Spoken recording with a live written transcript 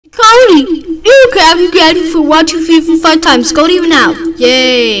Cody, you grab for 1, 2, 3, 4, 5 times. Cody now.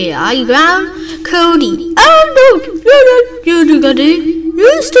 Yay! Are you ground? Cody. Oh no! You got it.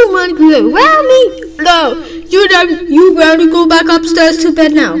 You still want to go around me? No. You grounded. Go back upstairs to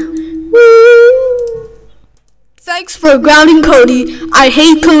bed now. Woo! Thanks for grounding Cody. I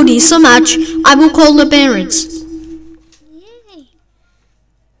hate Cody so much. I will call the parents. Yay.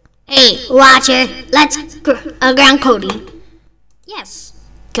 Hey, Roger, let's ground Cody. Yes.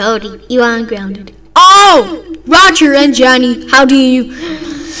 Cody, you are ungrounded. Oh! Roger and Johnny, how do you...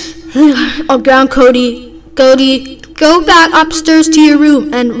 I'll ground Cody. Cody, go back upstairs to your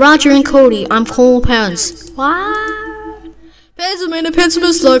room. And Roger and Cody, I'm calling parents. What? Parents made a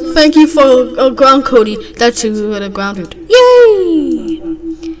Christmas look. Thank you for ground Cody. That's who would have grounded. Yay!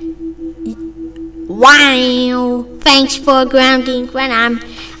 Wow! Thanks for grounding. When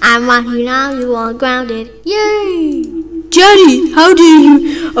I'm on you now, you are grounded. Yay! Jenny, how do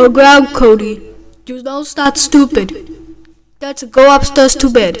you ground Cody? You know that's stupid. That's go upstairs to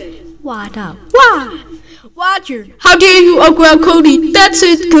bed. Why now? Why? Roger, how dare you ground Cody? That's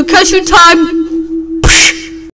it. Concussion time.